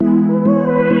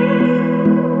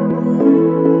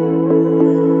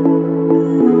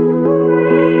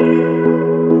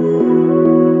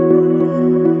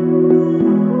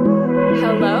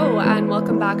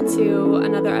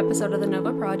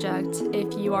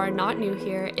you are not new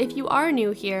here. If you are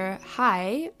new here,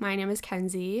 hi, my name is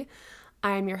Kenzie.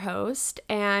 I am your host,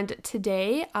 and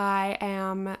today I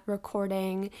am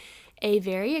recording a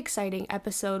very exciting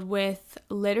episode with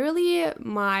literally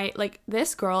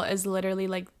this girl is literally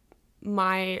like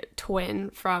my twin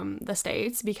from the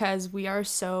States because we are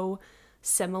so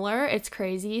similar. It's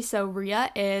crazy. So Ria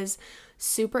is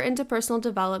super into personal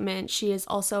development. She is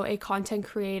also a content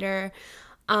creator.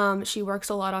 She works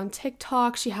a lot on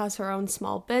TikTok. She has her own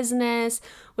small business,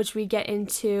 which we get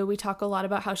into. We talk a lot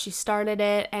about how she started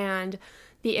it and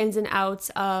the ins and outs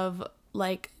of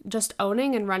like just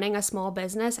owning and running a small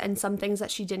business and some things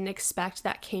that she didn't expect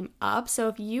that came up. So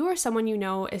if you or someone you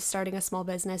know is starting a small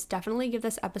business, definitely give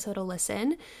this episode a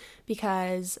listen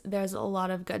because there's a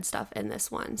lot of good stuff in this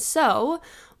one. So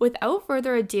without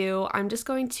further ado, I'm just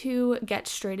going to get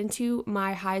straight into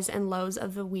my highs and lows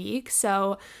of the week.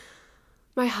 So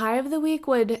my high of the week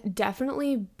would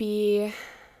definitely be,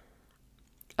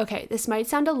 okay, this might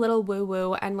sound a little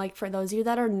woo-woo, and like for those of you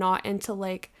that are not into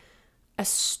like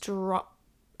astrology,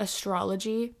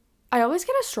 I always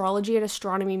get astrology and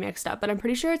astronomy mixed up, but I'm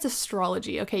pretty sure it's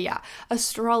astrology. Okay, yeah,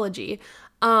 astrology.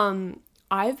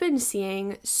 I've been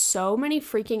seeing so many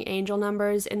freaking angel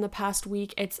numbers in the past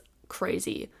week. It's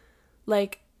crazy.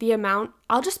 Like the amount,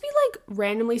 I'll just be like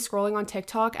randomly scrolling on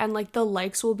TikTok and like the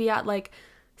likes will be at like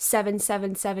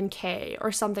 777K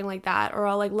or something like that, or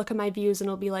I'll like look at my views and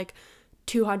it'll be like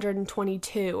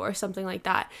 222 or something like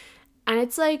that. And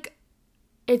it's like,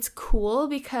 it's cool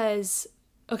because,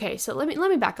 okay, so let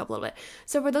me back up a little bit.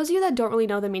 So for those of you that don't really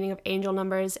know the meaning of angel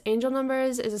numbers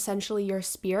is essentially your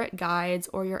spirit guides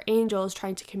or your angels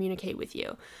trying to communicate with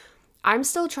you. I'm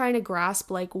still trying to grasp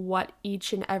like what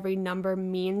each and every number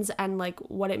means and like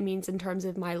what it means in terms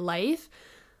of my life,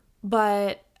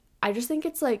 but I just think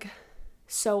it's like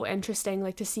so interesting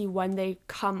like to see when they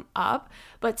come up.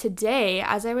 But today,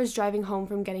 as I was driving home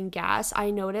from getting gas,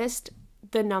 I noticed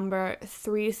the number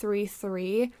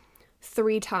 333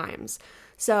 three times.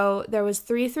 So there was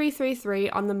 3333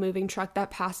 on the moving truck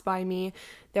that passed by me.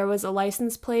 There was a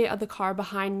license plate of the car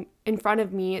in front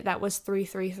of me that was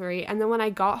 333. And then when I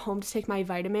got home to take my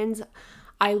vitamins,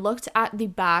 I looked at the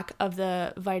back of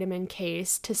the vitamin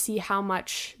case to see how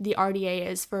much the RDA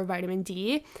is for vitamin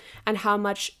D and how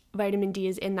much vitamin D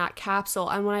is in that capsule.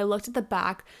 And when I looked at the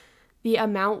back, the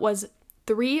amount was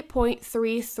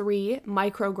 3.33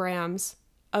 micrograms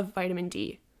of vitamin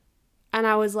D. And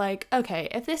I was like, okay,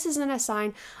 if this isn't a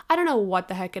sign, I don't know what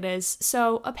the heck it is.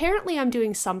 So apparently I'm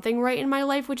doing something right in my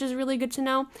life, which is really good to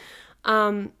know.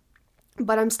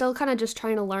 But I'm still kind of just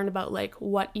trying to learn about like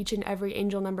what each and every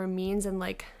angel number means and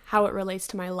like how it relates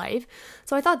to my life.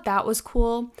 So I thought that was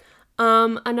cool.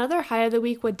 Another high of the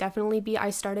week would definitely be I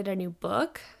started a new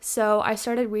book. So I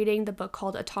started reading the book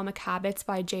called Atomic Habits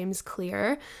by James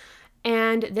Clear.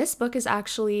 And this book is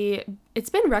actually,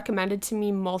 it's been recommended to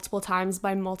me multiple times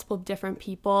by multiple different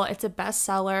people. It's a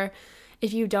bestseller.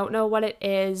 If you don't know what it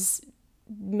is,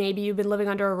 maybe you've been living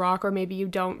under a rock or maybe you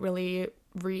don't really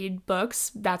read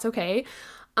books, that's okay.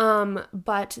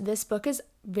 But this book is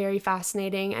very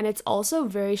fascinating and it's also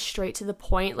very straight to the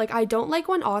point. Like I don't like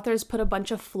when authors put a bunch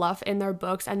of fluff in their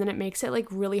books and then it makes it like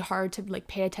really hard to like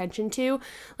pay attention to.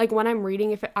 Like when I'm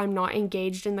reading, if I'm not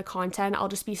engaged in the content, I'll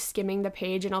just be skimming the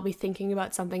page and I'll be thinking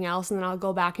about something else and then I'll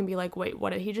go back and be like, wait,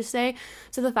 what did he just say?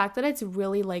 So the fact that it's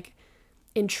really like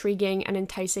intriguing and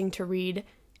enticing to read,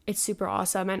 it's super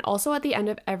awesome. And also at the end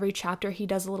of every chapter, he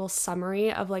does a little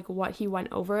summary of like what he went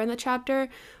over in the chapter,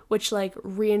 which like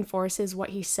reinforces what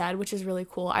he said, which is really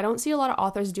cool. I don't see a lot of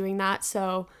authors doing that.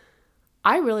 So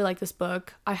I really like this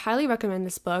book. I highly recommend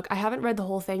this book. I haven't read the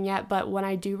whole thing yet, but when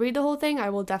I do read the whole thing,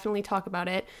 I will definitely talk about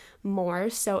it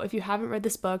more. So if you haven't read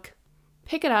this book,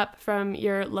 pick it up from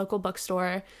your local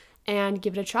bookstore and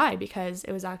give it a try because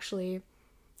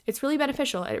it's really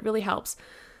beneficial. It really helps.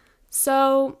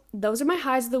 So those are my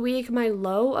highs of the week. My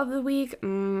low of the week,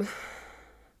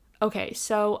 okay,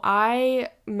 so I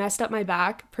messed up my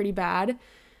back pretty bad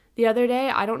the other day.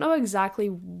 I don't know exactly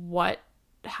what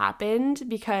happened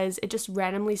because it just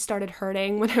randomly started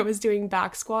hurting when I was doing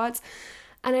back squats.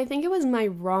 And I think it was my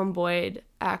rhomboid,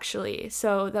 actually.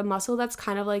 So the muscle that's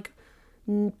kind of like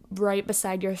right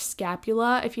beside your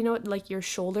scapula, if you know it, like your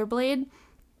shoulder blade.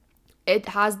 It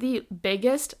has the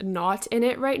biggest knot in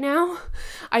it right now.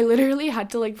 I literally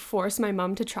had to like force my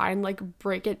mom to try and like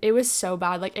break it. It was so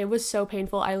bad. Like it was so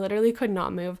painful. I literally could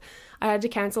not move. I had to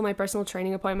cancel my personal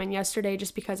training appointment yesterday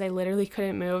just because I literally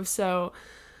couldn't move. So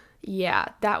yeah,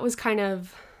 that was kind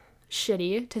of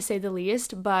shitty to say the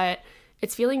least, but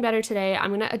it's feeling better today.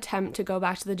 I'm going to attempt to go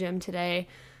back to the gym today.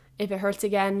 If it hurts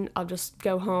again, I'll just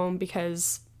go home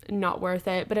because not worth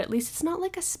it. But at least it's not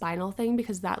like a spinal thing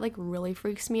because that like really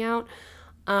freaks me out.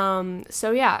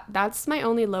 So yeah, that's my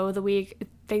only low of the week.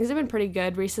 Things have been pretty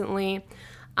good recently.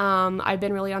 I've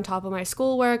been really on top of my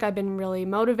schoolwork. I've been really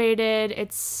motivated.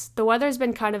 The weather's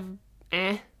been kind of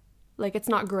like it's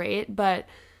not great, but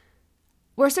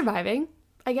we're surviving,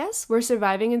 I guess. We're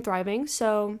surviving and thriving.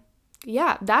 So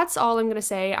yeah, that's all I'm gonna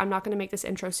say. I'm not gonna make this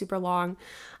intro super long.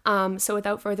 So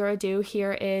without further ado,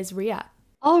 here is Ria.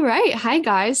 All right. Hi,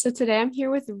 guys. So today I'm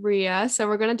here with Ria. So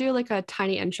we're going to do like a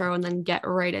tiny intro and then get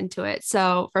right into it.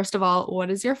 So, first of all, what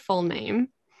is your full name?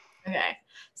 Okay.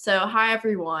 So, hi,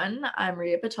 everyone. I'm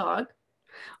Ria Patag.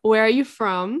 Where are you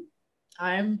from?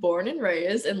 I'm born and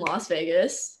raised in Las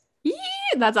Vegas. Yee,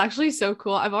 that's actually so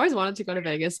cool. I've always wanted to go to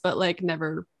Vegas, but like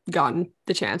never gotten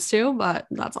the chance to, but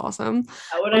that's awesome.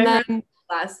 When And I heard then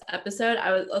last episode,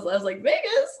 I was like,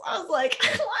 Vegas. I was like,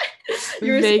 what?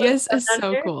 Vegas is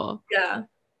so cool. Yeah.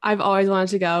 I've always wanted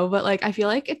to go, but like I feel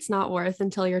like it's not worth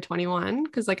until you're 21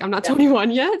 because like I'm not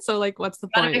 21 yet. So like what's the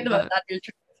point?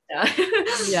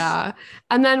 Yeah.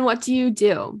 And then what do you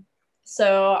do?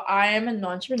 So I am an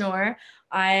entrepreneur.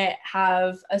 I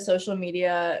have a social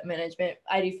media management.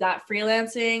 I do that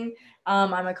freelancing.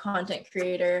 I'm a content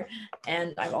creator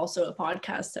and I'm also a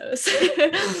podcast host.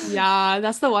 Yeah,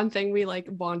 that's the one thing we like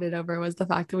bonded over was the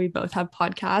fact that we both have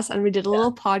podcasts and we did a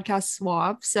little podcast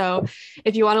swap. So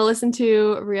if you want to listen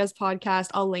to Ria's podcast,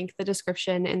 I'll link the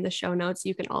description in the show notes.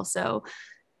 You can also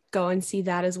go and see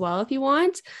that as well if you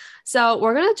want. So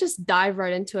we're going to just dive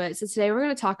right into it. So today we're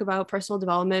going to talk about personal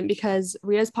development because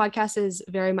Ria's podcast is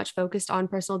very much focused on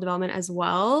personal development as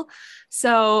well.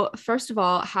 So first of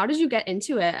all, how did you get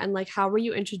into it and like how were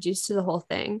you introduced to the whole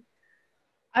thing?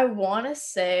 I want to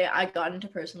say I got into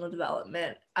personal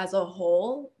development as a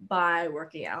whole by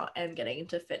working out and getting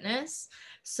into fitness.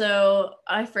 So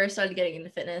I first started getting into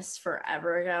fitness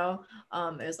forever ago.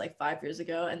 It was like 5 years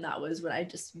ago. And that was when I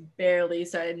just barely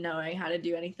started knowing how to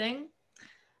do anything.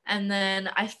 And then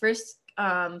I first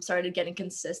started getting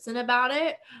consistent about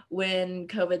it when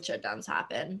COVID shutdowns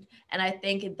happened. And I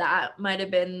think that might have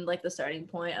been like the starting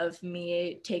point of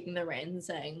me taking the reins and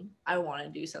saying, I want to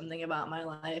do something about my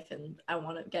life and I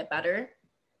want to get better.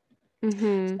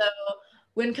 Mm-hmm. So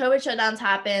when COVID shutdowns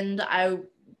happened, I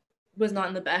was not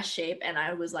in the best shape. And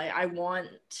I was like, I want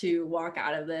to walk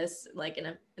out of this like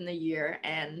in a year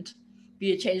and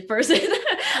be a changed person.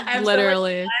 I have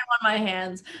Literally so much time on my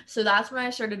hands. So that's when I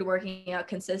started working out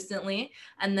consistently.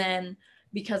 And then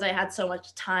because I had so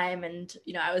much time and,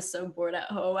 you know, I was so bored at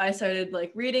home, I started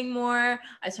like reading more.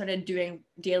 I started doing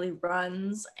daily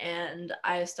runs and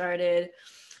I started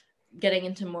getting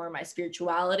into more of my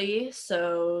spirituality.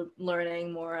 So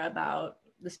learning more about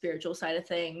the spiritual side of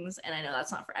things. And I know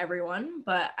that's not for everyone,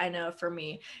 but I know for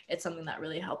me, it's something that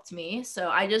really helped me. So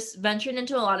I just ventured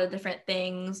into a lot of different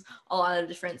things, a lot of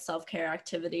different self-care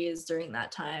activities during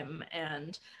that time.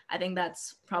 And I think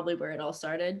that's probably where it all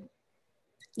started.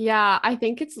 Yeah, I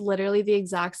think it's literally the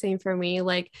exact same for me.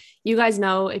 Like, you guys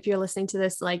know, if you're listening to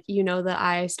this, like, you know that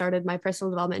I started my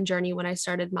personal development journey when I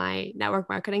started my network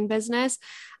marketing business.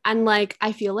 And like,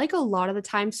 I feel like a lot of the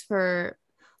times for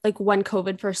like when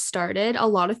COVID first started, a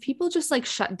lot of people just like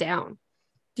shut down.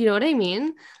 Do you know what I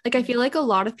mean? Like, I feel like a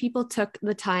lot of people took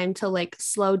the time to like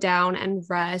slow down and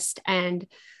rest and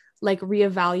like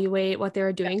reevaluate what they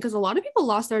were doing because a lot of people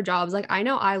lost their jobs. Like I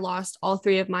know I lost all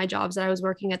three of my jobs that I was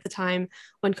working at the time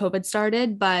when COVID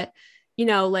started, but you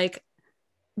know, like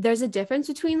there's a difference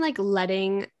between like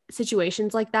letting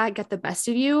situations like that get the best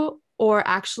of you or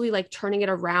actually like turning it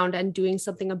around and doing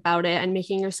something about it and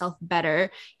making yourself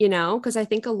better, you know, because I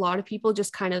think a lot of people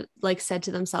just kind of like said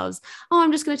to themselves, oh,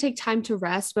 I'm just going to take time to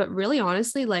rest, but really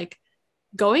honestly like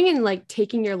going and like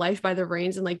taking your life by the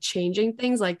reins and like changing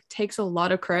things like takes a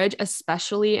lot of courage,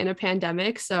 especially in a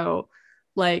pandemic. So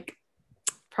like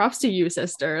props to you,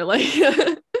 sister. Like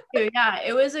Yeah,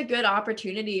 it was a good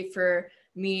opportunity for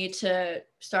me to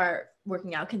start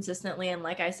working out consistently and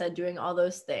like I said, doing all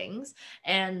those things.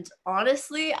 And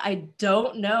honestly, I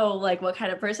don't know like what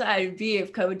kind of person I'd be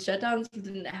if COVID shutdowns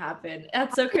didn't happen.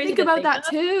 That's so crazy think to about think that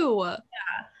of. too.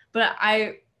 Yeah, but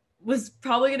I was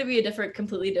probably going to be a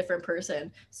completely different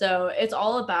person. So it's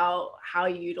all about how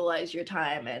you utilize your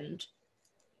time and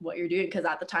what you're doing. Because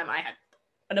at the time I had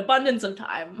an abundance of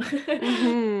time.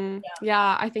 Mm-hmm.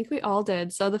 Yeah, I think we all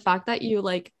did. So the fact that you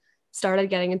like started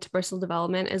getting into personal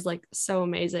development is like so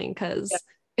amazing because Yeah.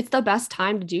 it's the best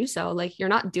time to do so. Like you're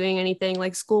not doing anything,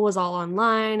 like school was all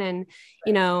online. And,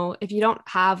 you know, if you don't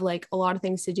have like a lot of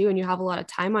things to do and you have a lot of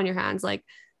time on your hands, like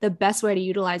the best way to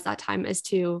utilize that time is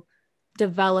to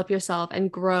develop yourself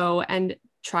and grow and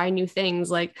try new things.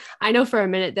 Like I know for a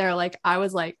minute there, like I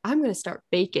was like, I'm going to start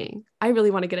baking. I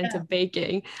really want to get into Yeah.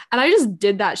 baking. And I just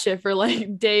did that shit for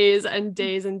like days and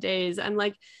days and days. And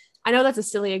like, I know that's a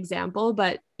silly example,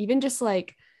 but even just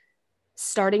like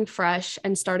starting fresh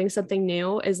and starting something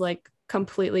new is like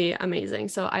completely amazing.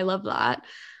 So I love that.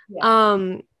 Yeah.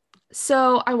 Um,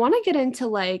 so I want to get into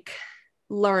like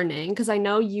learning because I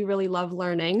know you really love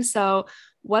learning. So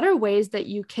what are ways that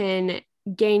you can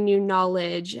gain new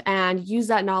knowledge and use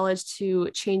that knowledge to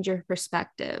change your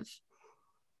perspective?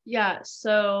 Yeah,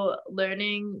 so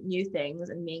learning new things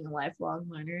and being a lifelong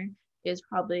learner is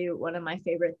probably one of my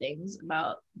favorite things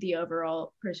about the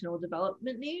overall personal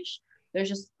development niche. There's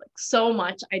just like so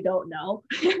much I don't know.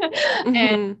 And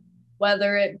Mm-hmm.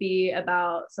 whether it be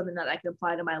about something that I can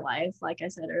apply to my life, like I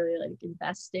said earlier, like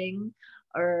investing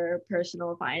or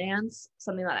personal finance,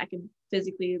 something that I can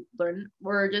physically learn,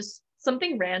 or just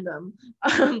something random,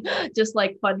 just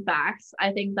like fun facts.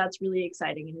 I think that's really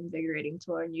exciting and invigorating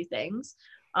to learn new things.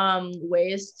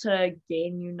 Ways to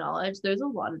gain new knowledge. There's a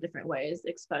lot of different ways,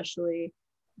 especially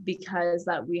because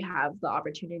that we have the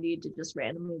opportunity to just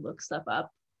randomly look stuff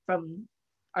up from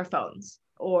our phones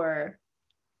or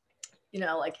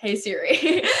like, hey Siri.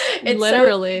 It's so easy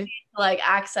Literally. to like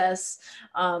access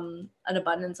an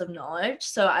abundance of knowledge.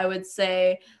 So I would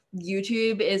say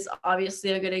YouTube is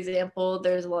obviously a good example.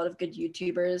 There's a lot of good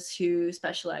YouTubers who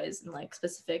specialize in like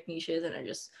specific niches and are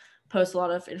just post a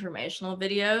lot of informational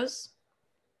videos.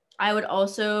 I would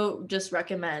also just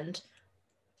recommend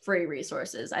free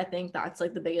resources. I think that's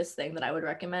like the biggest thing that I would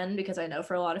recommend, because I know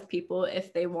for a lot of people,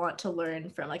 if they want to learn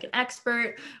from like an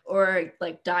expert or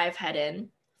like dive head in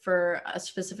for a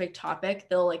specific topic,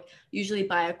 they'll like usually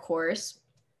buy a course,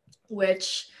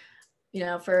 which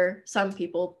for some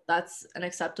people that's an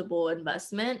acceptable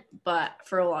investment, but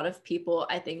for a lot of people,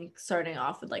 I think starting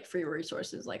off with like free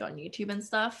resources like on YouTube and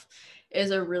stuff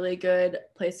is a really good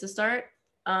place to start.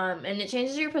 And it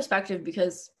changes your perspective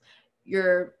because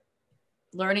you're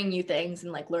learning new things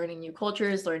and like learning new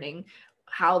cultures, learning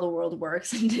how the world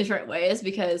works in different ways,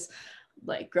 because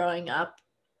like growing up,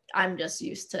 I'm just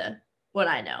used to what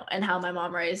I know and how my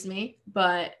mom raised me,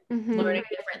 but Mm-hmm. learning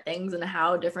different things and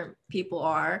how different people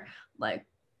are, like,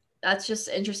 that's just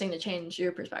interesting to change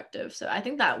your perspective. So I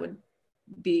think that would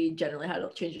be generally how to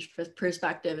change your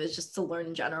perspective, is just to learn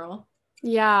in general.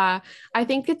 Yeah, I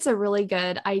think it's a really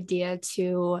good idea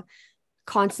to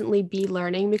constantly be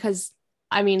learning because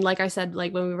I mean, like I said,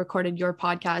 like when we recorded your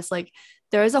podcast, like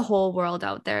there is a whole world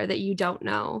out there that you don't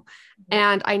know.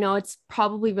 And I know it's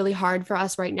probably really hard for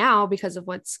us right now because of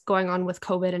what's going on with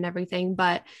COVID and everything,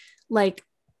 but like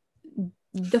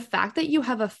the fact that you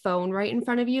have a phone right in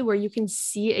front of you where you can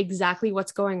see exactly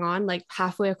what's going on like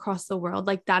halfway across the world,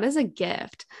 like that is a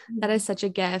gift. That is such a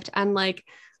gift. And like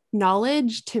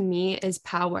knowledge to me is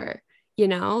power,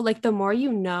 like the more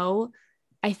you know,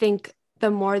 I think the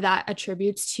more that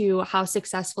attributes to how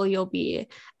successful you'll be.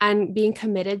 And being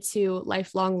committed to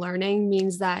lifelong learning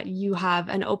means that you have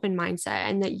an open mindset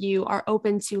and that you are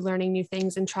open to learning new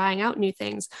things and trying out new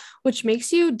things, which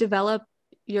makes you develop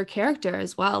your character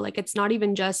as well. Like it's not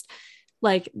even just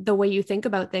like the way you think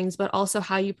about things, but also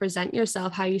how you present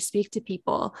yourself, how you speak to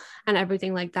people, and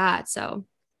everything like that. So,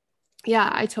 yeah,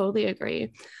 I totally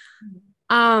agree.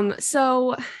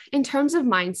 So in terms of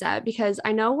mindset, because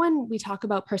I know when we talk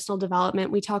about personal development,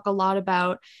 we talk a lot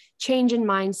about change in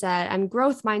mindset and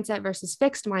growth mindset versus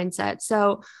fixed mindset.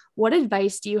 So, what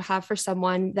advice do you have for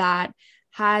someone that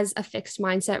has a fixed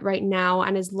mindset right now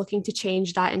and is looking to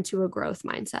change that into a growth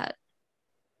mindset?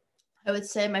 I would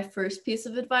say my first piece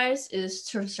of advice is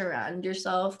to surround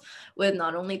yourself with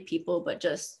not only people, but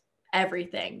just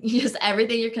everything, just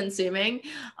everything you're consuming.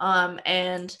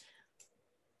 And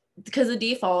because the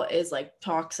default is like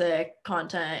toxic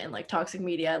content and like toxic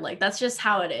media, like that's just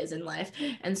how it is in life.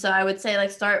 And so I would say like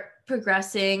start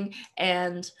progressing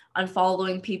and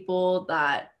unfollowing people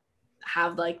that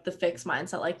have like the fixed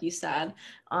mindset, like you said,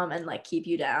 and like keep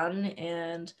you down,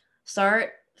 and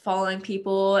start following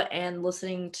people and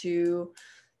listening to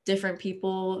different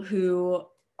people who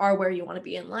are where you want to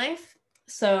be in life,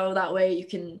 so that way you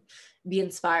can be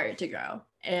inspired to grow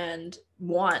and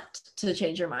want to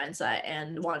change your mindset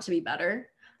and want to be better.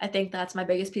 I think that's my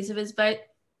biggest piece of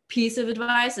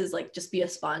advice is like just be a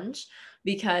sponge,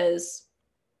 because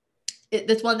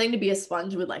it's one thing to be a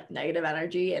sponge with like negative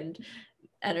energy and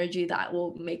energy that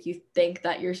will make you think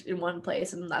that you're in one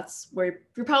place and that's where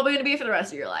you're probably going to be for the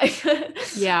rest of your life.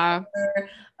 Yeah. Or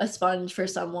a sponge for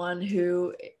someone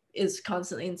who is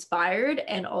constantly inspired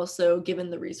and also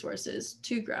given the resources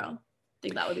to grow. I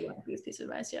think that would be one piece of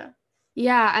advice. Yeah.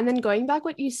 Yeah. And then going back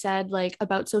what you said, like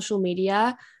about social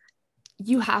media,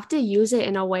 you have to use it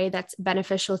in a way that's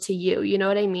beneficial to you. You know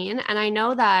what I mean? And I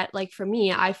know that, like, for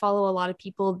me, I follow a lot of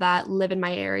people that live in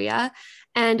my area,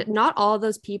 and not all of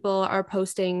those people are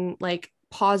posting like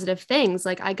positive things.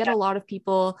 Like, I get a lot of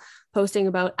people posting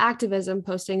about activism,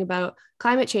 posting about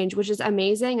climate change, which is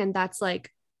amazing. And that's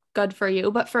like good for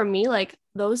you. But for me, like,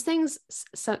 those things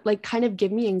like kind of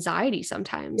give me anxiety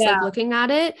sometimes, like Yeah. looking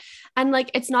at it. And like,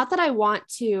 it's not that I want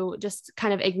to just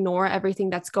kind of ignore everything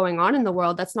that's going on in the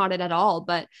world. That's not it at all.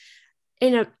 But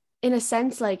in a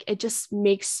sense, like, it just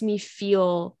makes me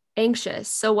feel anxious.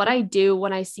 So what I do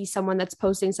when I see someone that's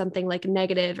posting something like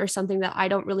negative or something that I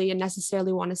don't really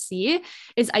necessarily want to see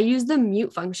is I use the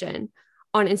mute function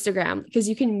on Instagram, because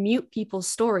you can mute people's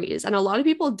stories. And a lot of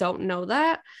people don't know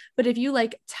that. But if you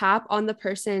like tap on the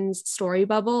person's story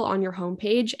bubble on your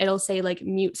homepage, it'll say like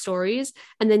mute stories.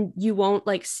 And then you won't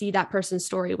like see that person's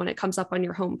story when it comes up on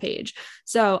your homepage.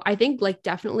 So I think like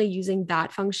definitely using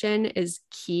that function is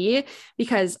key,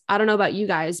 because I don't know about you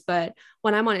guys, but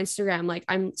when I'm on Instagram, like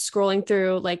I'm scrolling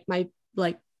through like my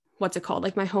like what's it called,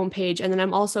 like my homepage, and then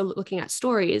I'm also looking at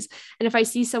stories. And if I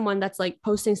see someone that's like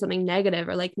posting something negative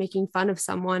or like making fun of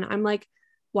someone, I'm like,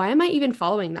 why am I even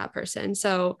following that person?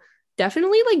 So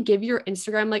definitely like give your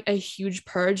Instagram like a huge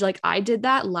purge. Like I did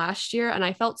that last year and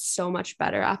I felt so much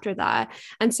better after that.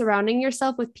 And surrounding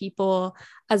yourself with people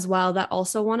as well that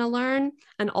also want to learn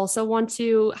and also want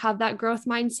to have that growth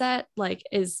mindset like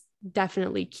is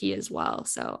definitely key as well.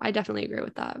 So I definitely agree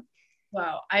with that.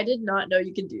 Wow, I did not know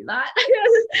you could do that.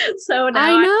 So now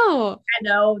I know. I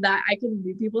know that I can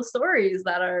read people's stories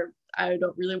that are, I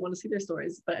don't really want to see their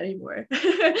stories, but anymore.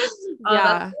 That's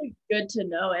Yeah. really good to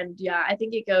know. And yeah, I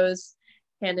think it goes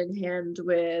hand in hand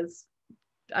with,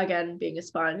 again, being a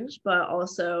sponge, but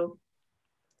also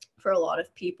for a lot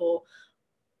of people,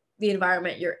 the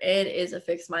environment you're in is a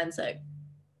fixed mindset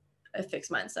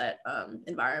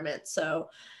environment. So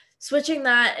switching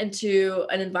that into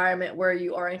an environment where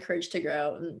you are encouraged to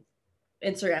grow, and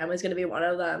Instagram is going to be one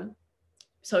of them.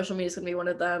 Social media is going to be one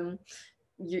of them.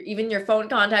 Even your phone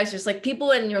contacts, just like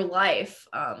people in your life,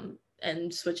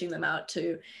 and switching them out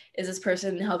to, is this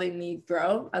person helping me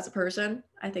grow as a person?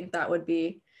 I think that would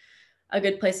be a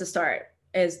good place to start,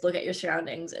 is look at your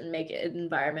surroundings and make it an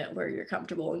environment where you're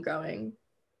comfortable and growing.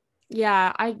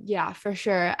 Yeah, for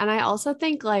sure. And I also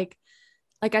think like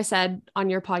I said on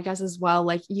your podcast as well,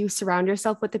 like you surround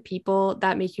yourself with the people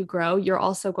that make you grow, you're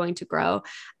also going to grow.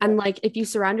 And like if you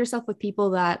surround yourself with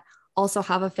people that also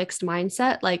have a fixed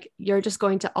mindset, like you're just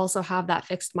going to also have that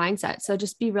fixed mindset. So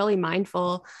just be really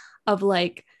mindful of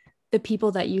like the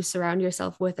people that you surround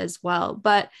yourself with as well.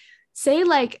 But say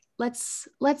like let's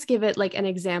give it like an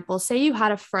example. Say you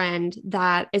had a friend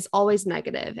that is always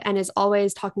negative and is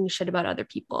always talking shit about other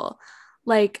people.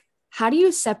 Like how do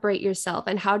you separate yourself,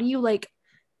 and how do you like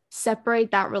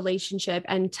separate that relationship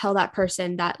and tell that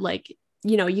person that like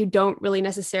you don't really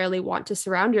necessarily want to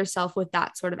surround yourself with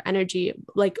that sort of energy,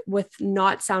 like with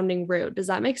not sounding rude? Does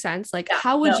that make sense? Like Yeah,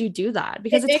 how would no, you do that, it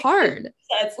because it's makes hard.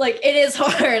 sense. Like it is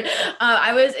hard.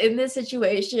 I was in this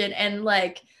situation and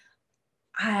like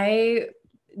I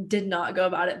did not go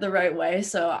about it the right way.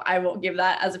 So I won't give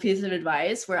that as a piece of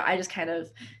advice, where I just kind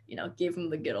of, gave him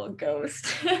the good old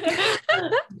ghost.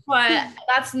 But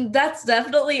that's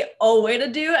definitely a way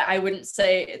to do it. I wouldn't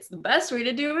say it's the best way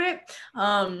to do it.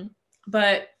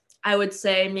 But I would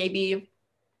say maybe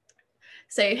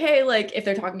say, hey, like if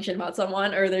they're talking shit about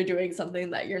someone or they're doing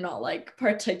something that you're not like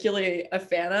particularly a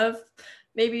fan of,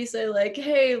 maybe say like,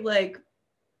 hey, like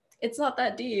it's not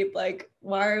that deep. Like,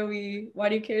 why do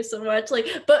you care so much? Like,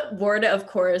 but word it, of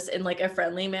course, in like a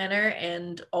friendly manner,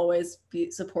 and always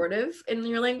be supportive in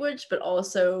your language, but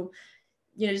also,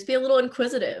 just be a little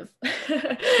inquisitive with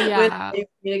how Yeah. you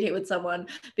communicate with someone.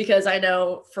 Because I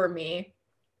know for me,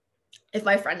 if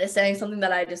my friend is saying something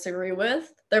that I disagree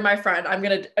with, they're my friend. I'm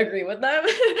going to agree with them.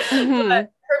 But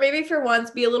Hmm. maybe for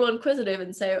once, be a little inquisitive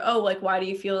and say, oh, like, why do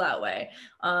you feel that way?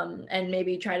 And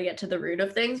maybe try to get to the root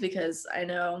of things, because I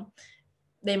know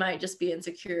they might just be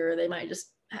insecure. They might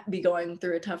just be going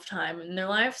through a tough time in their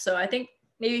life. So I think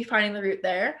maybe finding the root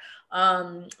there,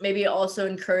 maybe also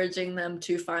encouraging them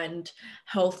to find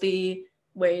healthy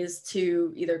ways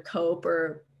to either cope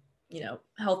or,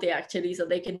 healthy activities that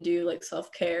they can do, like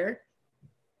self-care.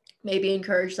 Maybe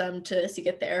encourage them to seek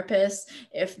a therapist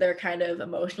if they're kind of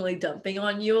emotionally dumping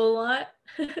on you a lot.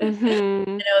 I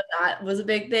Hmm. know that was a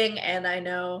big thing. And I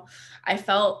know I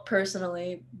felt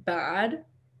personally bad.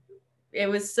 It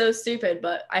was so stupid,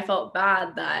 but I felt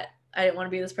bad that I didn't want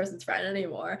to be this person's friend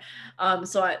anymore.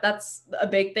 So that's a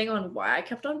big thing on why I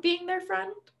kept on being their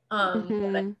friend. But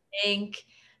I Hmm. think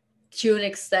to an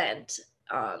extent,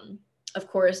 of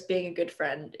course, being a good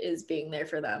friend is being there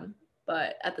for them,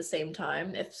 But at the same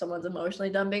time, if someone's emotionally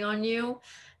dumping on you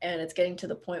and it's getting to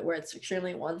the point where it's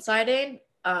extremely one-sided,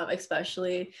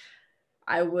 especially,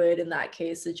 I would in that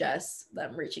case suggest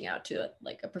them reaching out to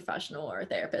like a professional or a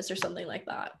therapist or something like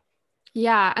that.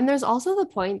 Yeah. And there's also the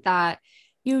point that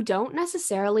you don't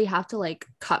necessarily have to like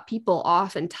cut people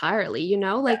off entirely, you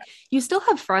know? Like you still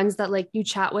have friends that like you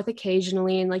chat with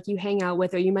occasionally and like you hang out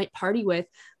with or you might party with.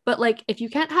 But like if you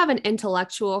can't have an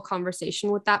intellectual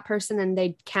conversation with that person and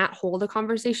they can't hold a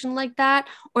conversation like that,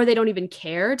 or they don't even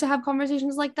care to have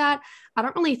conversations like that, I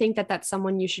don't really think that that's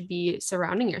someone you should be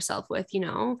surrounding yourself with, you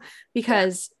know? Yeah.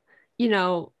 Because, you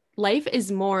know, life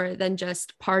is more than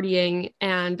just partying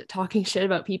and talking shit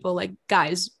about people. Like,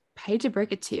 guys, I hate to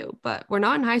break it to you, but we're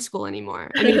not in high school anymore.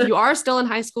 I mean, if you are still in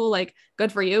high school, like,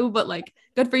 good for you, but like,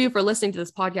 good for you for listening to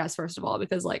this podcast, first of all,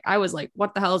 because like, I was like,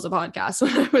 what the hell is a podcast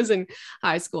when I was in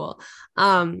high school?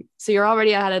 So you're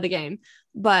already ahead of the game,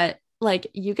 but like,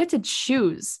 you get to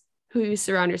choose who you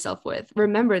surround yourself with.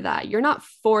 Remember that you're not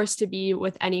forced to be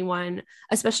with anyone,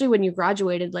 especially when you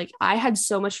graduated. Like I had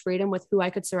so much freedom with who I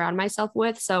could surround myself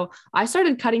with. So I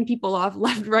started cutting people off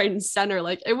left, right, and center.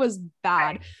 Like it was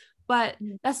bad. But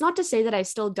that's not to say that I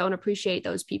still don't appreciate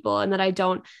those people and that I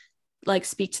don't like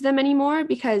speak to them anymore,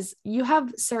 because you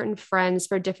have certain friends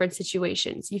for different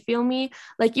situations. You feel me?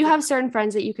 Like you have certain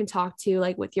friends that you can talk to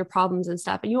like with your problems and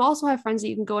stuff. And you also have friends that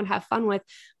you can go and have fun with,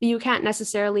 but you can't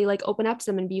necessarily like open up to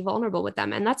them and be vulnerable with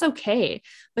them. And that's okay.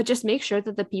 But just make sure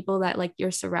that the people that like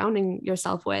you're surrounding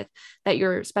yourself with, that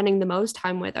you're spending the most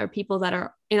time with, are people that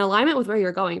are in alignment with where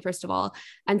you're going, first of all.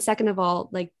 And second of all,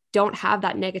 like don't have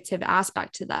that negative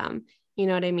aspect to them. You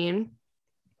know what I mean?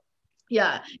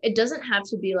 Yeah, it doesn't have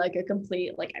to be like a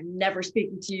complete like I'm never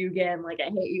speaking to you again, like I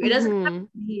hate you. It doesn't have Mm-hmm.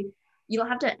 to be, you don't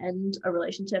have to end a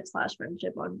relationship slash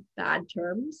friendship on bad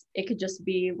terms. It could just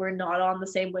be we're not on the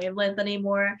same wavelength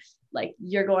anymore. Like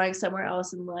you're going somewhere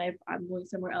else in life, I'm going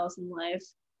somewhere else in life.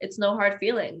 It's no hard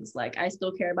feelings. Like I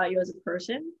still care about you as a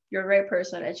person. You're a great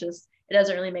person. It's just it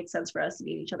doesn't really make sense for us to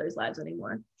be in each other's lives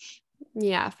anymore.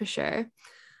 Yeah, for sure.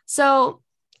 So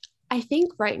I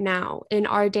think right now in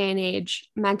our day and age,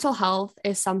 mental health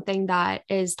is something that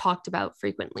is talked about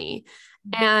frequently.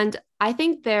 And I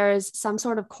think there's some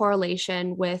sort of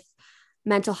correlation with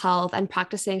mental health and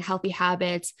practicing healthy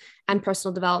habits and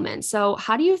personal development. So,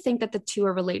 how do you think that the two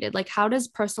are related? Like, how does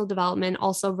personal development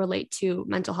also relate to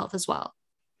mental health as well?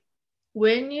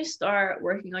 When you start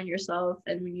working on yourself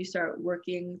and when you start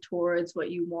working towards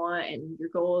what you want and your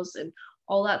goals and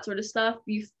all that sort of stuff,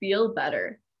 you feel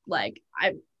better. Like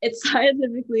I it's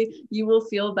scientifically you will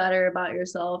feel better about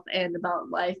yourself and about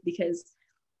life because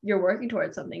you're working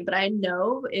towards something. But I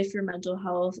know if your mental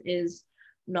health is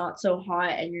not so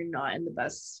hot and you're not in the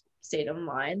best state of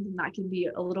mind, then that can be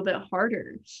a little bit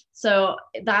harder. So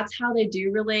that's how they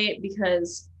do relate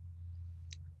because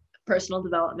personal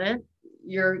development,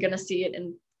 you're going to see it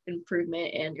in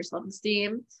improvement in your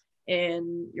self-esteem,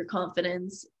 in your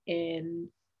confidence, in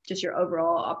just your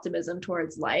overall optimism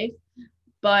towards life.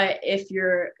 But if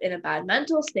you're in a bad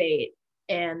mental state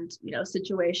and, you know,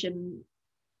 situational,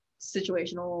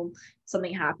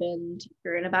 something happened,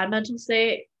 you're in a bad mental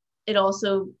state, it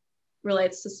also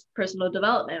relates to personal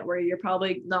development where you're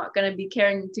probably not going to be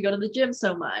caring to go to the gym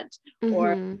so much,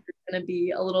 or Mm-hmm. you're going to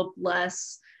be a little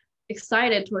less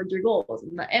excited towards your goals,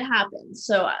 and it happens.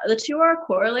 So the two are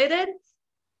correlated,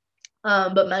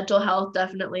 but mental health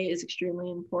definitely is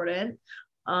extremely important.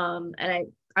 And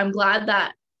I'm glad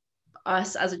that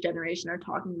us as a generation are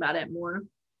talking about it more.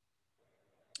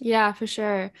 Yeah, for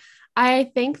sure. I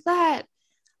think that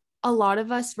a lot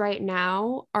of us right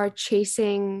now are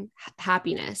chasing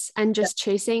happiness and Yeah. just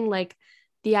chasing like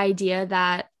the idea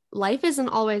that life isn't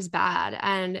always bad.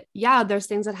 And yeah, there's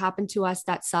things that happen to us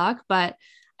that suck, but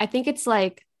I think it's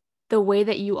like the way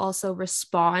that you also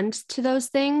respond to those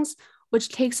things, which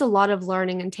takes a lot of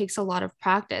learning and takes a lot of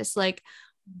practice. Like,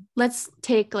 let's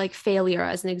take like failure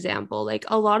as an example. Like,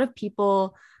 a lot of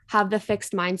people have the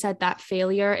fixed mindset that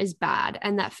failure is bad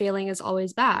and that failing is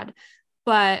always bad.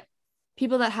 But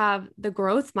people that have the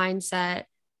growth mindset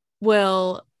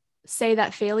will say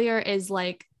that failure is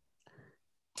like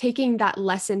taking that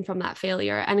lesson from that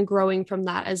failure and growing from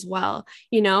that as well,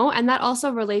 you know? And that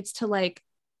also relates to like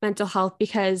mental health,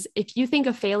 because if you think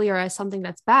of failure as something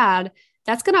that's bad,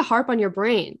 that's going to harp on your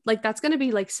brain. Like that's going to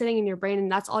be like sitting in your brain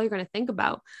and that's all you're going to think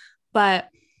about. But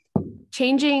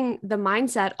changing the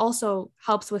mindset also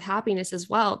helps with happiness as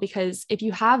well, because if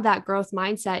you have that growth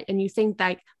mindset and you think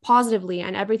like positively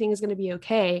and everything is going to be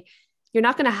okay, you're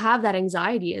not going to have that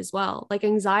anxiety as well. Like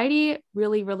anxiety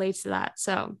really relates to that.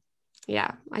 So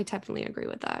yeah, I definitely agree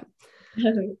with that.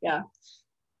 Yeah.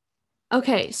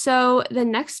 Okay, so the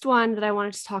next one that I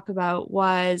wanted to talk about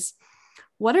was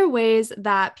what are ways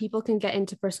that people can get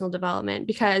into personal development?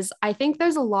 Because I think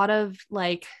there's a lot of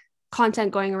like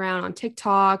content going around on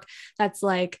TikTok that's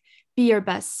like, be your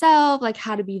best self, like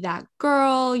how to be that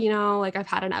girl, like I've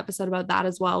had an episode about that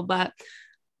as well. But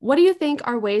what do you think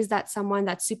are ways that someone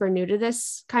that's super new to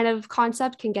this kind of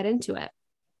concept can get into it?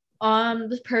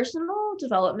 The personal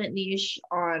development niche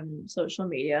on social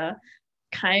media,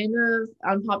 kind of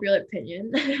unpopular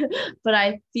opinion, but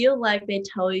I feel like they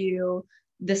tell you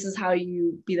this is how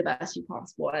you be the best you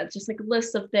possible. And it's just like a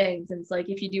list of things. And it's like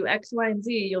if you do X, Y, and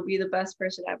Z, you'll be the best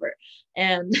person ever.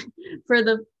 And for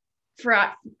the for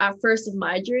at first of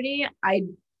my journey, I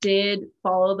did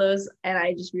follow those and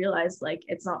I just realized like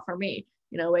it's not for me.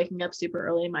 Waking up super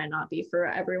early might not be for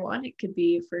everyone. It could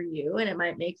be for you and it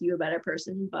might make you a better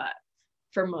person, but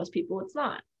for most people, it's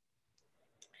not.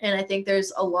 And I think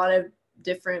there's a lot of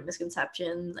different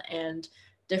misconceptions and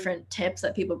different tips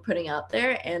that people are putting out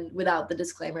there and without the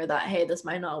disclaimer that, hey, this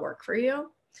might not work for you.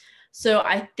 So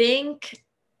I think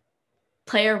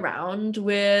play around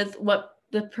with what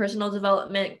the personal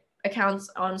development accounts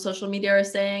on social media are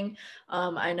saying.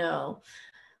 I know,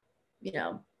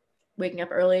 waking up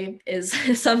early is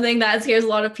something that scares a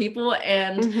lot of people,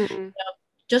 and Mm-hmm.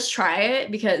 just try it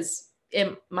because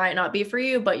it might not be for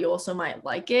you, but you also might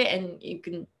like it, and you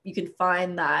can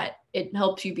find that it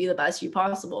helps you be the best you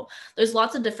possible. There's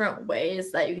lots of different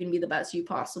ways that you can be the best you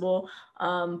possible,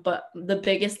 but the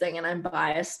biggest thing, and I'm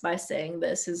biased by saying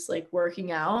this, is like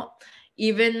working out.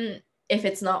 Even if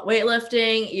it's not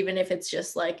weightlifting, even if it's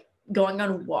just like going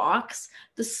on walks,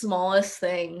 the smallest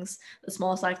things, the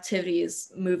smallest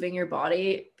activities, moving your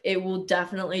body, it will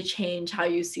definitely change how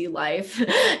you see life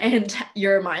and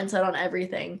your mindset on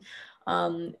everything.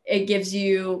 It gives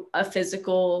you a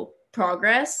physical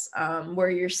progress, where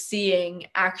you're seeing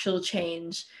actual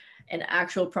change and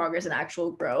actual progress and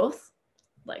actual growth,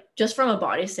 like just from a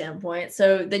body standpoint.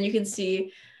 So then you can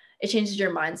see it changes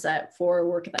your mindset for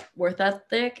work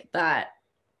ethic, that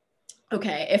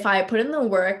okay, if I put in the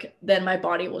work, then my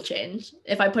body will change.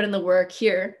 If I put in the work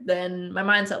here, then my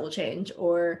mindset will change,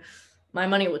 or my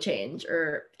money will change,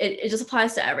 or it just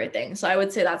applies to everything. So I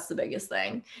would say that's the biggest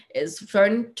thing, is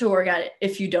starting to work at it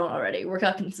if you don't already. Work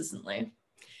out consistently.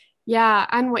 Yeah.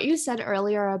 And what you said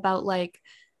earlier about like,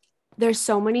 there's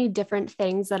so many different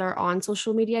things that are on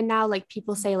social media now. Like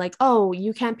people say, like, oh,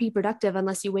 you can't be productive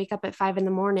unless you wake up at 5 in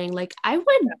the morning. Like, I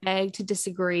would beg to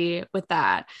disagree with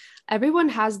that. Everyone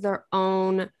has their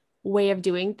own way of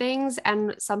doing things,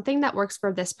 and something that works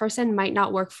for this person might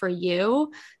not work for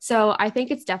you. So I think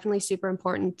it's definitely super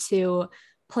important to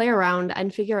play around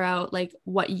and figure out like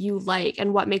what you like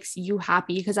and what makes you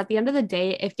happy. Because at the end of the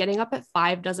day, if getting up at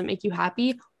 5 doesn't make you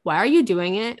happy, why are you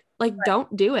doing it? Like,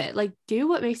 don't do it. Like, do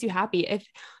what makes you happy. If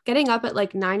getting up at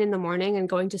like 9 in the morning and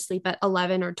going to sleep at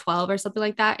 11 or 12 or something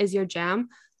like that is your jam,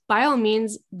 by all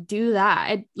means, do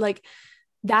that. Like,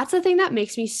 that's the thing that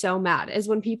makes me so mad is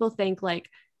when people think like,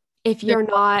 if you're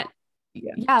not,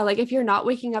 Yeah. yeah, like if you're not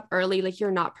waking up early, like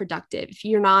you're not productive. If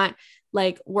you're not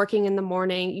like working in the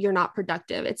morning, you're not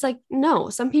productive. It's like, no,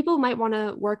 some people might want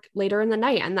to work later in the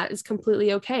night and that is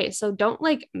completely okay. So don't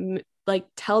like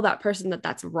tell that person that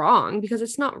that's wrong, because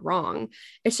it's not wrong.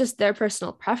 It's just their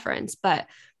personal preference. But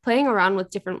playing around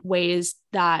with different ways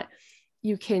that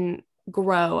you can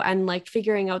grow and like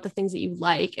figuring out the things that you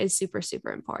like is super,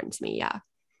 super important to me. Yeah.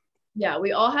 Yeah,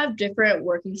 we all have different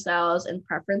working styles and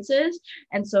preferences.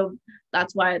 And so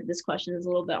that's why this question is a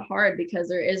little bit hard, because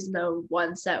there is no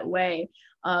one set way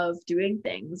of doing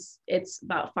things. It's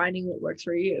about finding what works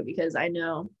for you. Because I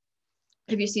know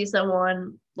if you see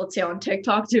someone, let's say on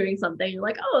TikTok, doing something, you're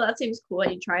like, oh, that seems cool,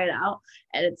 and you try it out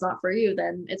and it's not for you,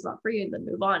 then it's not for you. Then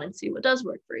move on and see what does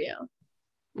work for you.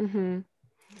 Mm-hmm.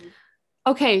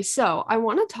 Okay, so I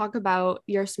want to talk about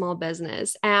your small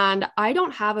business, and I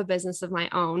don't have a business of my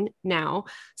own now.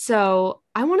 So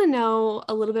I want to know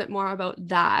a little bit more about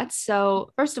that.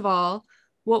 So, first of all,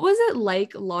 what was it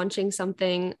like launching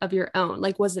something of your own?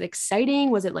 Like, was it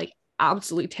exciting? Was it like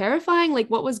absolutely terrifying?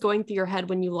 Like, what was going through your head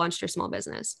when you launched your small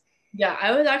business? Yeah,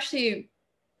 I was actually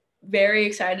very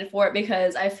excited for it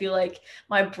because I feel like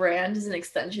my brand is an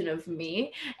extension of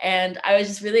me. And I was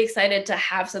just really excited to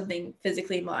have something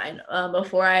physically mine.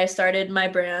 Before I started my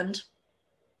brand,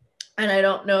 and I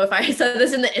don't know if I said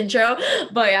this in the intro,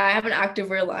 but yeah, I have an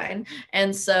activewear line.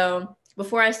 And so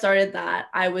before I started that,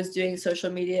 I was doing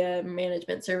social media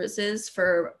management services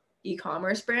for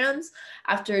e-commerce brands.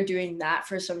 After doing that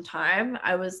for some time,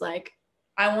 I was like,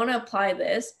 I want to apply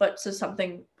this, but to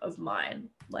something of mine,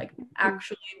 like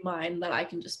actually mine, that I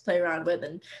can just play around with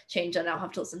and change, and I don't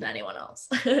have to listen to anyone else.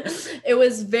 It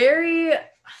was very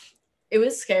it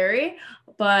was scary,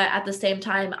 but at the same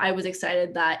time, I was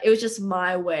excited that it was just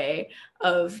my way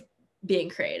of being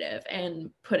creative and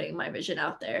putting my vision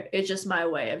out there. It's just my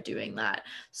way of doing that.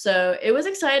 So it was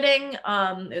exciting.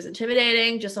 It was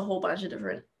intimidating, just a whole bunch of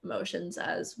different emotions,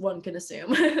 as one can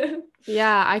assume.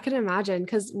 Yeah, I could imagine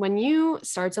because when you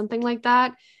start something like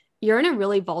that, you're in a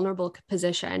really vulnerable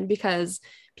position because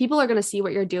people are going to see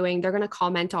what you're doing. They're going to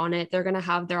comment on it. They're going to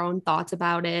have their own thoughts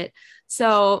about it.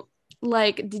 So,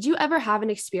 like, did you ever have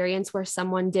an experience where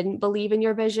someone didn't believe in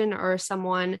your vision or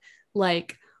someone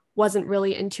like wasn't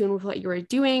really in tune with what you were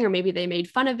doing, or maybe they made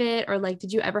fun of it? Or like,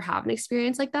 did you ever have an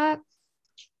experience like that?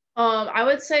 I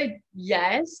would say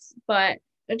yes, but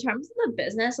in terms of the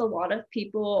business, a lot of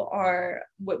people are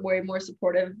way more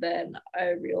supportive than I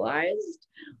realized.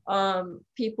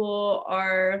 People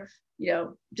are,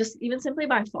 just even simply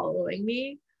by following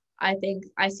me, I think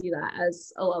I see that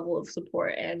as a level of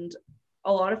support, and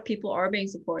a lot of people are being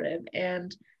supportive.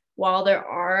 And while there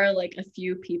are like a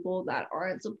few people that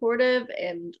aren't supportive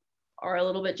and are a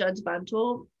little bit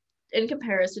judgmental, in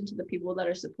comparison to the people that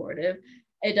are supportive,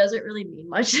 it doesn't really mean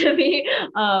much to me,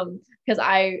 because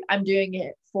I'm doing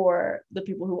it for the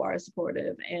people who are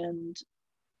supportive, and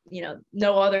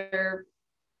no other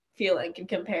feeling can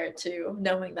compare to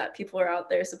knowing that people are out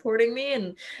there supporting me,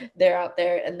 and they're out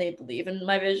there and they believe in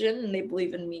my vision and they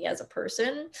believe in me as a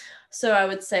person. So I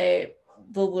would say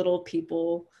the little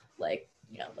people, like,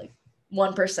 like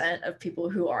 1% of people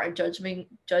who are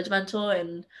judgmental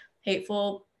and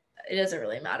hateful, it doesn't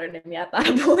really matter to me at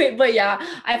that point. But yeah,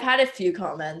 I've had a few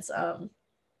comments,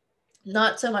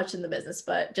 not so much in the business,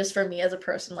 but just for me as a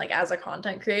person, like as a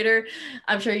content creator.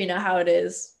 I'm sure you know how it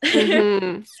is.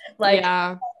 Mm-hmm. Like,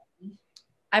 Yeah.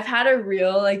 I've had a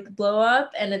reel like blow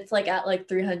up, and it's like at like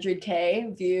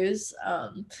 300K views.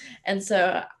 And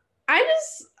so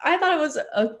I thought it was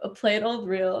a plain old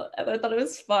reel, and I thought it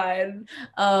was fine.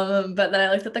 But then I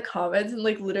looked at the comments, and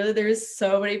like literally there's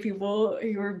so many people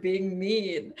who were being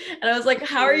mean. And I was like,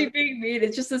 how are you being mean?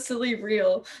 It's just a silly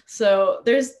reel. So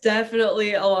there's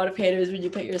definitely a lot of haters when you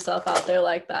put yourself out there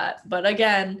like that. But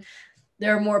again,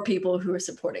 there are more people who are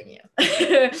supporting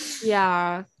you.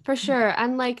 Yeah, for sure.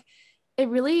 And like, it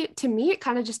really, to me, it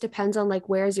kind of just depends on like,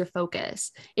 where's your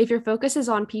focus? If your focus is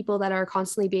on people that are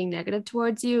constantly being negative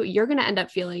towards you, you're going to end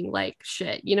up feeling like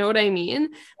shit. You know what I mean?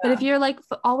 But if Yeah. you're like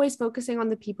always focusing on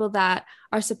the people that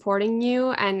are supporting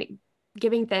you and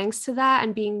giving thanks to that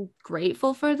and being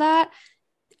grateful for that,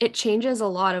 it changes a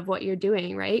lot of what you're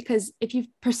doing, right? Because if you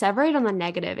perseverate on the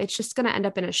negative, it's just going to end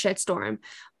up in a shitstorm.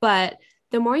 But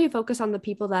the more you focus on the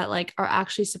people that like are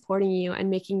actually supporting you and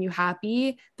making you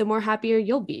happy, the more happier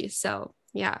you'll be. So,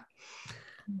 yeah.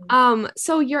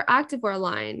 So your activewear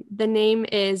line, the name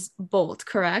is Bolt,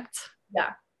 correct?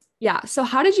 Yeah. Yeah. So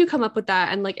how did you come up with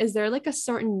that? And like, is there like a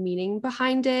certain meaning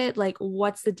behind it? Like,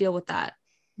 what's the deal with that?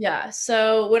 Yeah.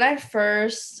 So when I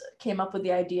first came up with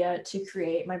the idea to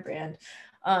create my brand,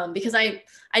 because I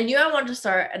knew I wanted to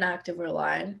start an activewear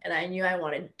line, and I knew I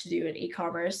wanted to do an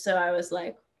e-commerce. So I was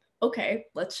like, okay,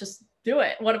 let's just do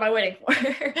it. What am I waiting for?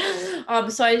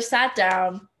 So I just sat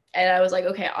down and I was like,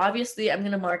 okay, obviously I'm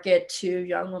gonna market to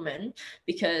young women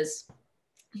because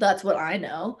that's what I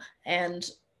know, and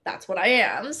that's what I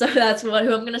am. So that's who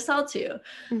I'm gonna sell to. So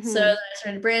then Mm-hmm. I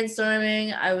started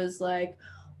brainstorming. I was like,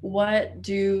 what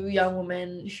do young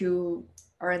women who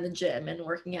are in the gym and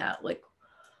working out, like,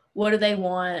 what do they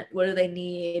want? What do they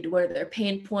need? What are their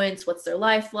pain points? What's their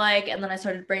life like? And then I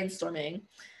started brainstorming.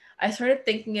 I started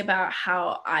thinking about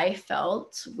how I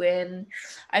felt when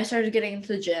I started getting into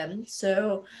the gym.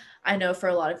 So I know for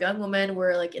a lot of young women,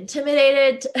 we're like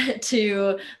intimidated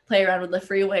to play around with the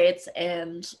free weights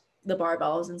and the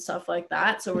barbells and stuff like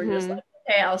that. So we're just Mm-hmm. like,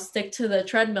 okay, I'll stick to the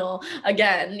treadmill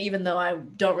again, even though I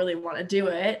don't really want to do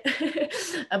it.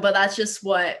 But that's just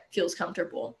what feels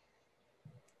comfortable.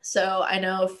 So I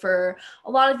know for a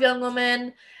lot of young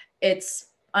women, it's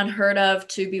unheard of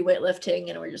to be weightlifting,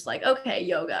 and we're just like, okay,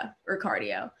 yoga or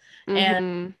cardio. And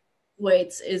Mm-hmm.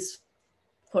 weights is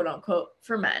quote unquote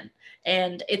for men.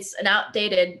 And it's an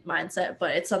outdated mindset,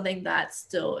 but it's something that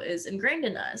still is ingrained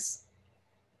in us.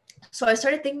 So I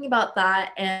started thinking about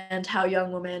that and how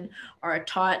young women are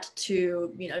taught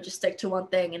to, just stick to one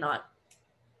thing and not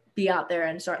be out there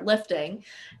and start lifting.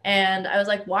 And I was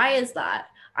like, why is that?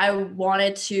 I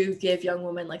wanted to give young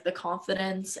women like the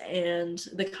confidence and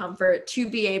the comfort to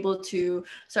be able to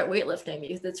start weightlifting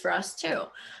because it's for us too.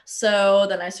 So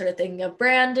then I started thinking of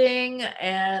branding,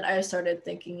 and I started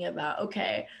thinking about,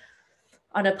 okay,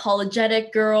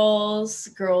 unapologetic girls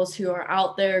who are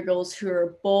out there, girls who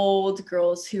are bold,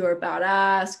 girls who are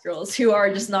badass, girls who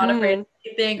are just not afraid of Mm-hmm.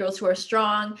 anything, girls who are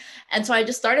strong. And so I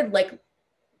just started like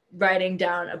writing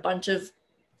down a bunch of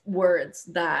words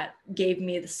that gave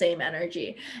me the same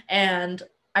energy. And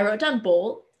I wrote down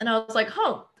bolt, and I was like,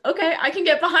 oh, okay, I can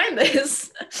get behind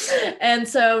this. And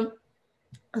so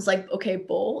I was like, okay,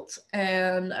 bolt.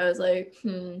 And I was like,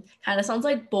 kind of sounds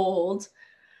like bold.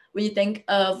 When you think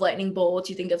of lightning bolt,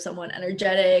 you think of someone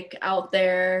energetic, out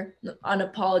there,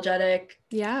 unapologetic,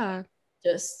 Yeah.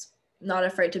 just not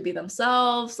afraid to be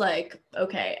themselves. Like,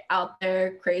 okay, out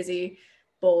there, crazy,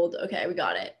 bold. Okay, we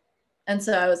got it. And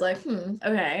so I was like,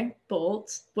 okay,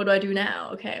 bold. What do I do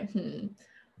now? Okay,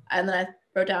 And then I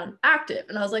wrote down active,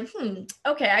 and I was like,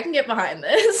 okay, I can get behind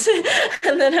this.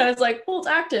 And then I was like, bold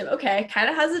active. Okay, kind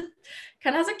of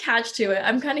has a catch to it.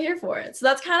 I'm kind of here for it. So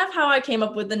that's kind of how I came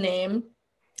up with the name.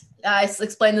 I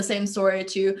explained the same story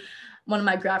to one of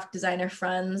my graphic designer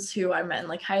friends who I met in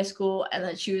like high school, and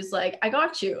then she was like, I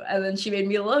got you. And then she made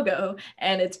me a logo,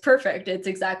 and it's perfect. It's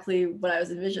exactly what I was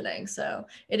envisioning. So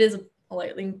it is a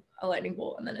lightning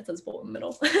bolt, and then it says bolt in the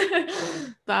middle.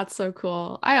 That's so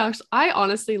cool. I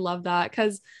honestly love that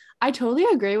because I totally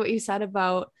agree what you said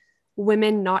about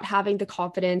women not having the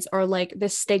confidence or like the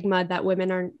stigma that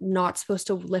women are not supposed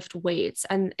to lift weights,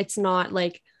 and it's not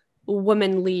like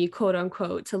womanly, quote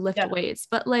unquote, to lift Yeah. weights.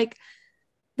 But like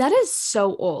that is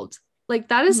so old. Like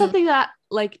that is Mhm. something that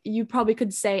like you probably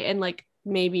could say in like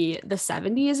maybe the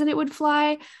 70s and it would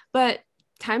fly, but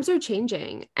times are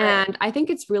changing. Right. And I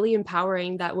think it's really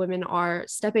empowering that women are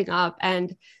stepping up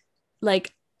and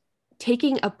like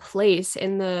taking a place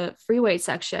in the free weight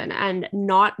section and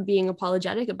not being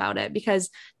apologetic about it,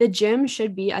 because the gym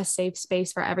should be a safe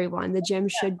space for everyone. The gym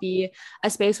should be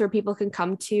a space where people can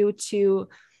come to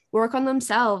work on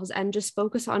themselves and just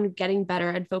focus on getting better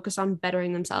and focus on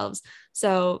bettering themselves.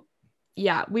 So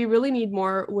yeah, we really need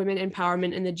more women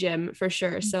empowerment in the gym for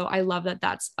sure. So I love that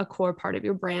that's a core part of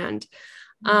your brand.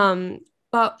 Mhm. Um,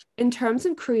 but in terms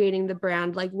of creating the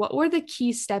brand, like what were the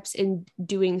key steps in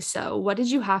doing so? What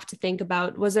did you have to think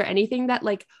about? Was there anything that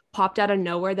like popped out of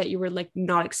nowhere that you were like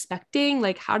not expecting?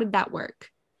 Like how did that work?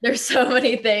 There's so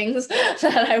many things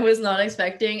that I was not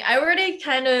expecting. I already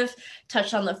kind of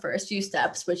touched on the first few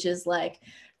steps, which is like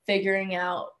figuring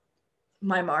out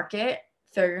my market,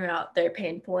 figuring out their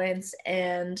pain points,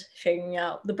 and figuring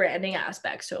out the branding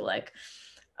aspect. So like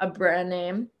a brand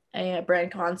name, a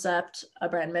brand concept, a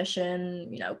brand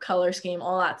mission, color scheme,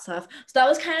 all that stuff. So that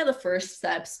was kind of the first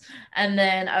steps. And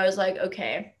then I was like,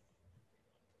 okay,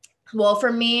 well,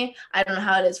 for me, I don't know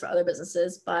how it is for other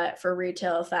businesses, but for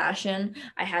retail fashion,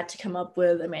 I had to come up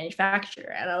with a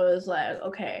manufacturer. And I was like,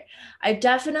 okay, I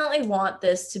definitely want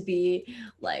this to be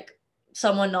like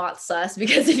someone not sus,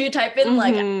 because if you type in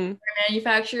like Mm-hmm.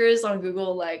 manufacturers on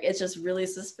Google, like it's just really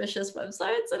suspicious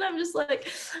websites. And I'm just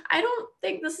like, I don't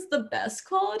think this is the best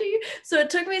quality. So it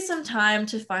took me some time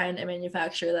to find a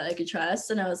manufacturer that I could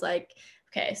trust. And I was like,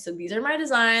 okay, so these are my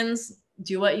designs.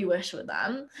 Do what you wish with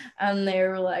them. And they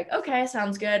were like, okay,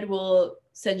 sounds good. We'll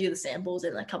send you the samples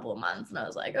in a couple of months. And I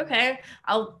was like, okay,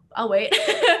 I'll wait.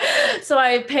 So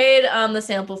I paid the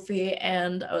sample fee,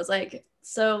 and I was like,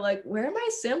 so like, where are my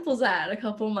samples at a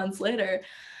couple of months later?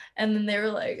 And then they were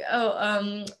like,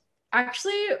 oh,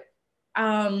 actually,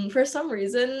 for some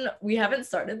reason we haven't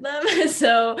started them.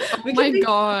 So Oh we can my be.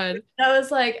 God. I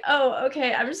was like, oh,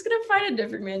 okay, I'm just gonna find a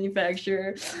different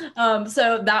manufacturer.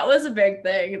 So that was a big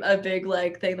thing, a big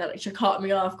like thing that actually caught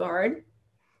me off guard.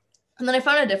 And then I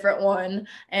found a different one,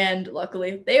 and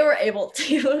luckily they were able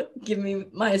to give me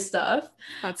my stuff.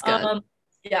 That's good. Um,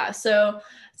 yeah, so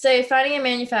say finding a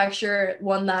manufacturer,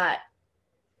 one that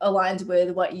aligns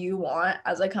with what you want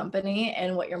as a company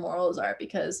and what your morals are,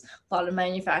 because a lot of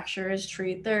manufacturers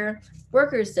treat their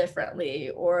workers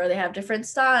differently, or they have different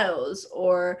styles,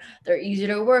 or they're easier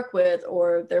to work with,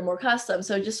 or they're more custom.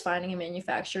 So just finding a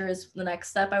manufacturer is the next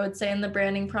step, I would say, in the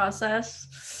branding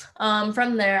process.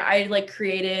 From there, I like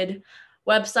created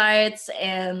websites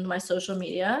and my social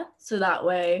media, so that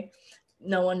way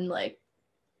no one like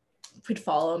could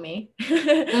follow me.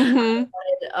 Mm-hmm.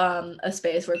 A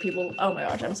space where people, oh my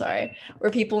gosh, I'm sorry,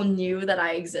 where people knew that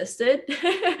I existed.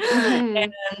 Mm-hmm.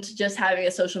 And just having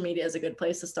a social media is a good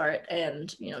place to start,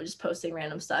 and just posting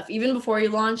random stuff even before you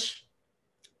launch.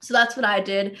 So that's what I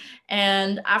did.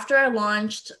 And after I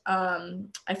launched,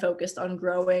 I focused on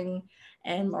growing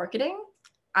and marketing.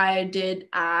 I did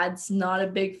ads, not a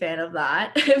big fan of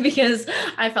that because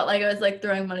I felt like I was like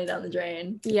throwing money down the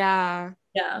drain. Yeah.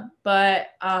 Yeah, but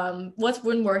what's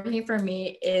been working for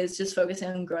me is just focusing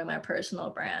on growing my personal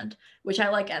brand, which I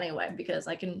like anyway, because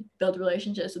I can build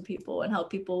relationships with people and help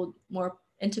people more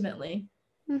intimately.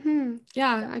 Mm-hmm.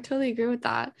 Yeah, I totally agree with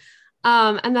that.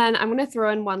 And then I'm going to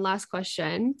throw in one last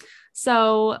question.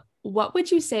 So what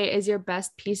would you say is your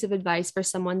best piece of advice for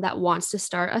someone that wants to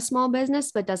start a small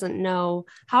business but doesn't know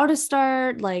how to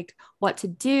start, like what to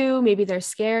do? Maybe they're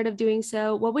scared of doing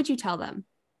so. What would you tell them?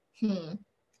 Hmm.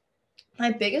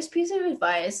 My biggest piece of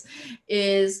advice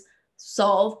is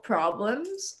solve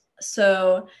problems.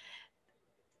 So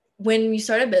when you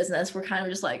start a business, we're kind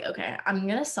of just like, okay, I'm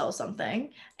going to sell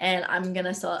something and I'm going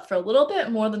to sell it for a little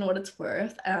bit more than what it's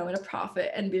worth. And I'm going to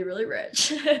profit and be really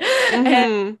rich. And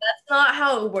Mm-hmm. that's not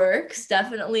how it works.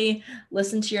 Definitely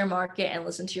listen to your market and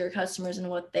listen to your customers and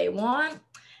what they want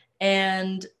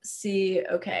and see,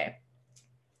 okay,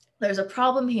 there's a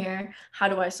problem here. How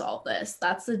do I solve this?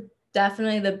 That's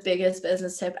definitely the biggest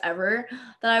business tip ever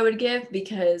that I would give,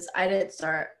 because I didn't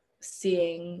start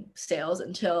seeing sales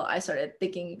until I started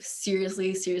thinking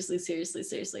seriously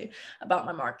about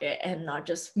my market and not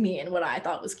just me and what I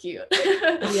thought was cute.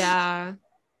 Yeah,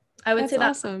 I would that's say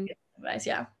that's awesome. my advice.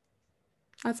 Yeah.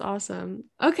 That's awesome.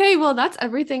 Okay, well, that's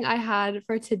everything I had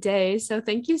for today. So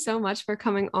thank you so much for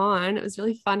coming on. It was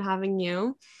really fun having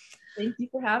you. Thank you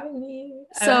for having me.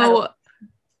 I had So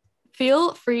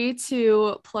feel free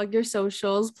to plug your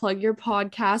socials, plug your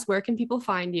podcast. Where can people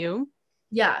find you?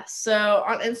 Yeah, so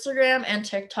on Instagram and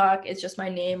TikTok, it's just my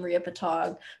name, Ria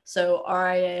Patag. So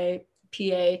RIAPATAG.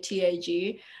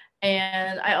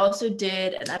 And I also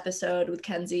did an episode with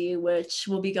Kenzie, which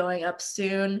will be going up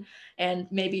soon. And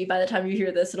maybe by the time you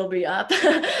hear this, it'll be up.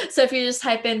 So if you just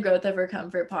type in Growth Over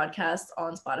Comfort podcast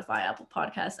on Spotify, Apple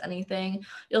Podcasts, anything,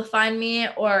 you'll find me,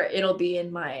 or it'll be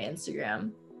in my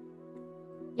Instagram.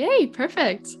 Yay,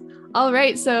 perfect. All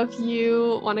right, so if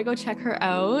you want to go check her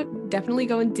out, definitely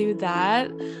go and do that.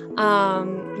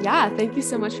 Yeah, thank you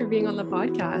so much for being on the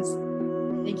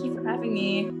podcast. Thank you for having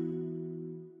me.